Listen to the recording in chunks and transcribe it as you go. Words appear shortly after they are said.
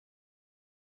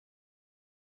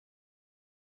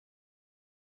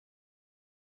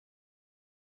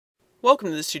Welcome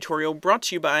to this tutorial brought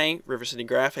to you by River City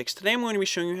Graphics. Today I'm going to be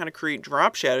showing you how to create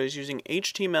drop shadows using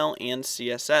HTML and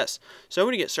CSS. So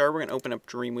to get started, we're going to open up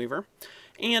Dreamweaver.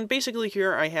 And basically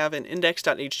here I have an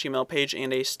index.html page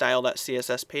and a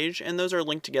style.css page, and those are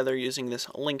linked together using this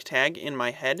link tag in my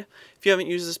head. If you haven't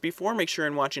used this before, make sure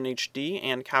and watch in HD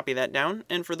and copy that down.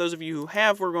 And for those of you who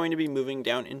have, we're going to be moving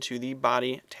down into the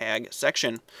body tag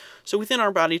section. So within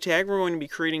our body tag, we're going to be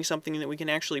creating something that we can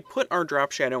actually put our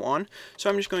drop shadow on. So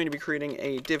I'm just going to be creating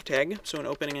a div tag, so an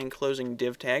opening and closing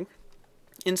div tag.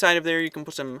 Inside of there you can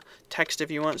put some text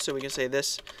if you want, so we can say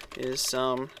this is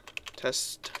some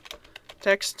text,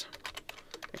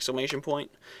 exclamation point.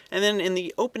 And then in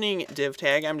the opening div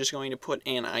tag, I'm just going to put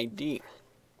an ID.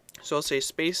 So I'll say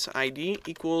space ID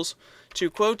equals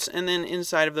 2 quotes, and then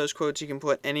inside of those quotes you can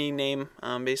put any name,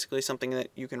 basically something that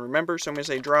you can remember. So I'm going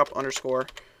to say drop underscore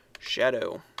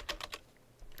shadow.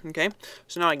 Okay,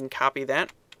 so now I can copy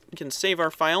that. We can save our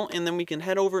file, and then we can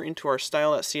head over into our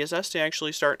style.css to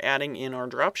actually start adding in our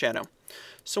drop shadow.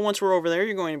 So once we're over there,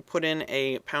 you're going to put in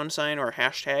a £sign or a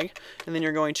hashtag, and then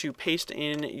you're going to paste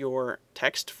in your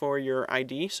text for your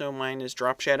ID. So mine is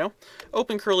drop shadow.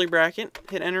 Open curly bracket,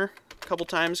 hit enter a couple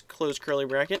times, close curly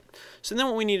bracket. So then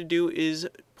what we need to do is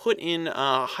put in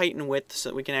height and width so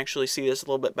that we can actually see this a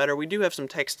little bit better. We do have some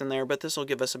text in there, but this will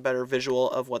give us a better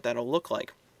visual of what that'll look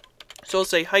like. So we'll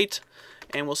say height,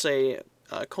 and we'll say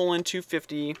colon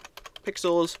 250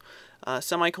 pixels,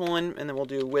 semicolon, and then we'll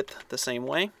do width the same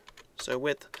way. So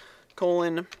width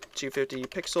colon 250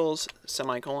 pixels,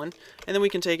 semicolon, and then we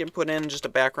can take it and put in just a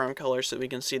background color so that we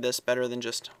can see this better than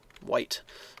just white.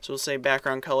 So we'll say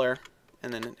background color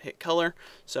and then hit color.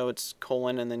 So it's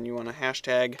colon and then you want a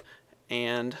hashtag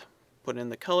and put in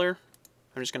the color.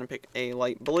 I'm just going to pick a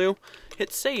light blue,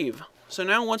 hit save. So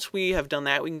now once we have done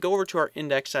that, we can go over to our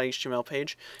index.html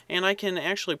page, and I can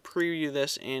actually preview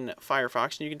this in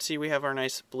Firefox, and you can see we have our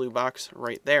nice blue box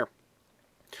right there.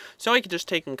 So I can just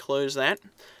take and close that,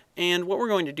 and what we're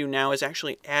going to do now is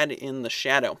actually add in the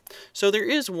shadow. So there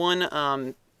is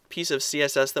one piece of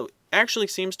CSS that actually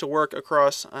seems to work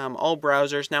across all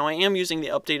browsers. Now I am using the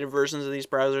updated versions of these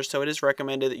browsers, so it is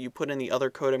recommended that you put in the other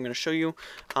code I'm going to show you,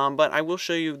 but I will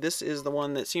show you this is the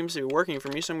one that seems to be working for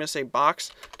me. So I'm going to say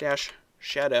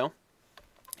box-shadow,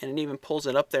 and it even pulls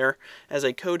it up there as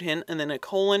a code hint, and then a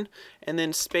colon, and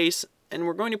then space, and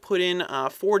we're going to put in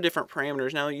 4 different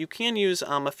parameters. Now you can use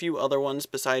a few other ones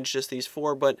besides just these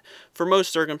 4, but for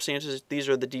most circumstances these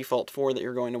are the default 4 that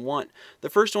you're going to want. The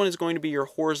first one is going to be your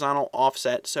horizontal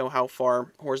offset, so how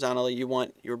far horizontally you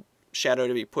want your shadow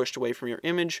to be pushed away from your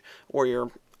image or your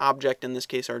object, in this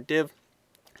case our div.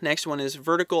 Next one is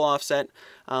vertical offset.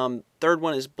 Third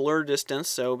one is blur distance,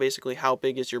 so basically how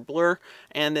big is your blur.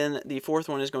 And then the fourth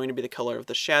one is going to be the color of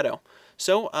the shadow.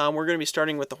 So we're going to be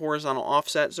starting with the horizontal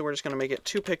offset, so we're just going to make it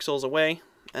 2 pixels away,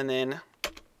 and then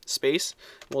space.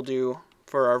 We'll do,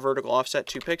 for our vertical offset,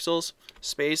 2 pixels,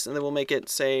 space, and then we'll make it,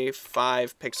 say,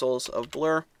 5 pixels of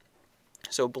blur.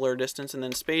 So blur distance and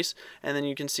then space, and then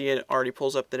you can see it already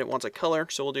pulls up that it wants a color,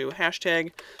 so we'll do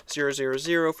hashtag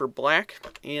 000 for black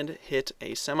and hit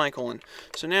a semicolon.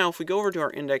 So now if we go over to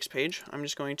our index page, I'm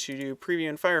just going to do preview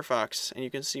in Firefox, and you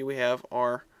can see we have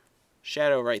our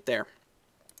shadow right there.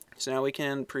 So now we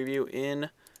can preview in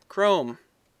Chrome,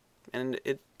 and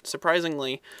it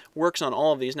surprisingly works on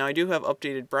all of these. Now I do have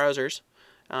updated browsers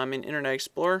in Internet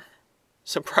Explorer.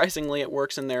 Surprisingly, it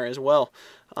works in there as well.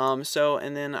 And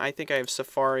then I think I have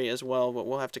Safari as well, but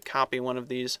we'll have to copy one of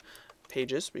these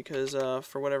pages because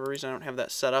for whatever reason I don't have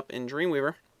that set up in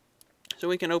Dreamweaver. So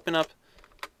we can open up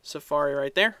Safari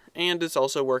right there, and it's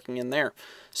also working in there.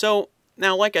 So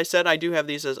now, like I said, I do have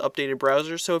these as updated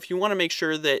browsers, so if you want to make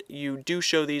sure that you do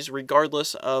show these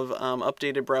regardless of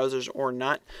updated browsers or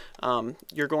not,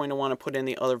 you're going to want to put in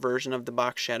the other version of the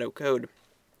box shadow code.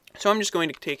 So I'm just going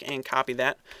to take and copy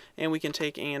that, and we can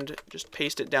take and just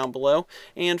paste it down below.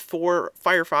 And for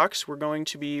Firefox, we're going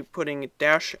to be putting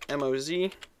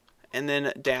 -moz and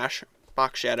then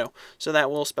 -box shadow. So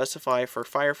that will specify for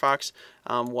Firefox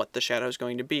what the shadow is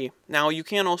going to be. Now you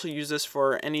can also use this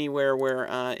for anywhere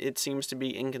where it seems to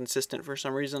be inconsistent for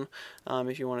some reason.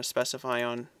 If you want to specify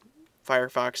on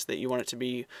Firefox that you want it to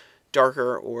be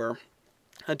darker or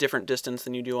a different distance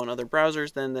than you do on other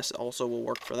browsers, then this also will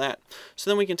work for that. So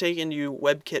then we can take into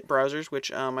WebKit browsers,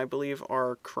 which I believe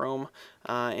are Chrome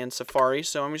and Safari.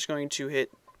 So I'm just going to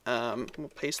hit, we'll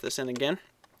paste this in again.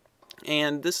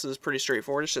 And this is pretty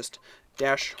straightforward. It's just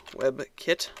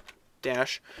 -WebKit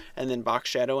and then box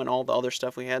shadow and all the other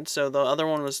stuff we had. So the other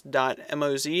one was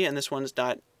 .moz and this one's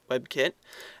 .WebKit.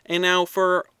 And now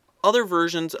for other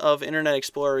versions of Internet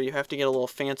Explorer, you have to get a little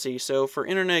fancy. So for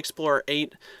Internet Explorer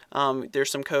 8,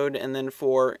 there's some code, and then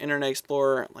for Internet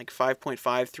Explorer like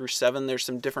 5.5 through 7, there's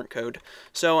some different code.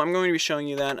 So I'm going to be showing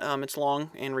you that. It's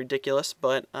long and ridiculous,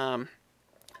 but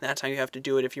that's how you have to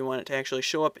do it if you want it to actually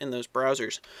show up in those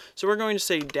browsers. So we're going to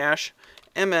say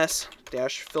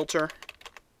 -ms-filter,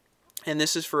 and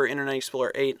this is for Internet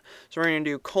Explorer 8. So we're going to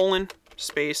do colon,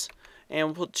 space, and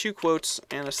we'll put 2 quotes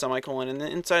and a semicolon. And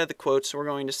then inside of the quotes, we're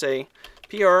going to say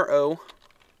PROGID,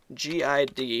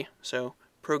 so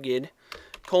PROGID,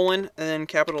 colon, and then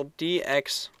capital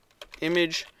DX,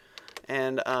 image,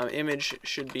 and image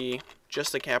should be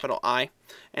just the capital I,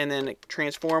 and then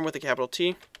transform with a capital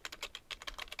T.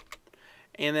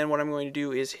 And then what I'm going to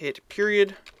do is hit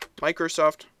period,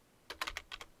 Microsoft,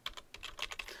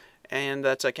 and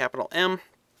that's a capital M.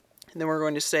 And then we're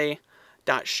going to say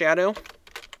 .shadow,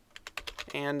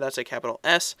 and that's a capital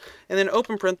S, and then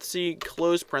open parenthesis,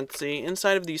 close parenthesis.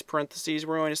 Inside of these parentheses,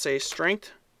 we're going to say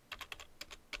strength,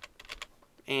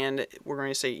 and we're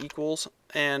going to say equals,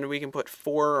 and we can put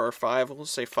 4 or 5. We'll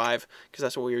say 5 because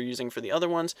that's what we were using for the other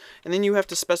ones. And then you have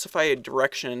to specify a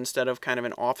direction instead of kind of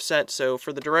an offset. So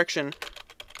for the direction,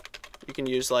 you can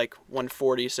use like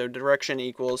 140. So direction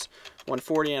equals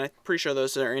 140, and I'm pretty sure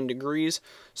those are in degrees.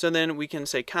 So then we can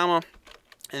say comma.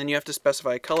 And then you have to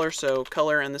specify color, so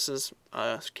color, and this is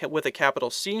with a capital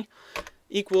C,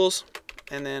 equals,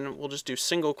 and then we'll just do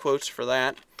single quotes for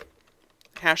that,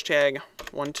 hashtag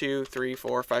 1, 2, 3,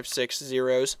 4, 5, 6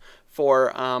 zeros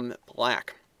for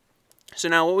black. So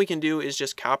now what we can do is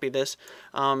just copy this.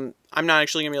 I'm not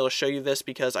actually going to be able to show you this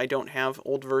because I don't have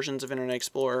old versions of Internet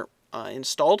Explorer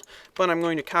installed, but I'm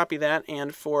going to copy that,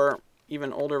 and for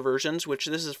even older versions, which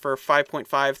this is for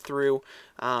 5.5 through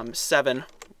 7,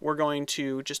 we're going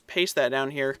to just paste that down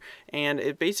here, and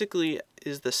it basically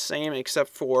is the same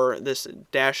except for this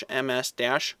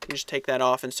 -ms-. You just take that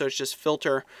off, and so it's just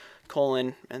filter,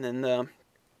 colon, and then the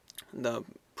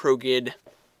PROGID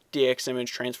DX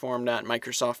image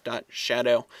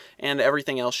transform.microsoft.shadow, and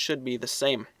everything else should be the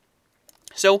same.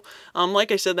 So,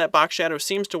 like I said, that box shadow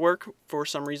seems to work for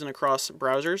some reason across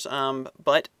browsers,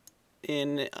 but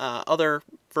in other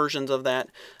versions of that,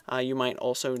 you might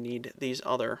also need these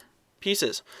other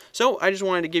pieces. So I just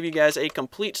wanted to give you guys a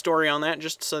complete story on that,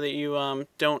 just so that you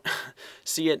don't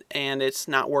see it and it's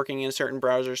not working in certain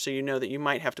browsers, so you know that you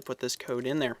might have to put this code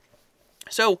in there.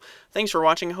 So thanks for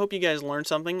watching. I hope you guys learned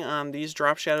something. These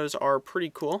drop shadows are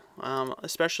pretty cool,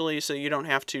 especially so you don't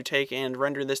have to take and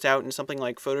render this out in something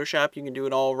like Photoshop. You can do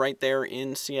it all right there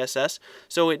in CSS,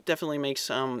 so it definitely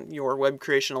makes your web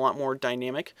creation a lot more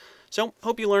dynamic. So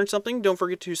hope you learned something. Don't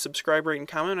forget to subscribe, rate, and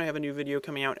comment. I have a new video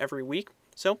coming out every week.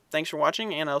 So thanks for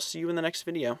watching, and I'll see you in the next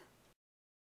video.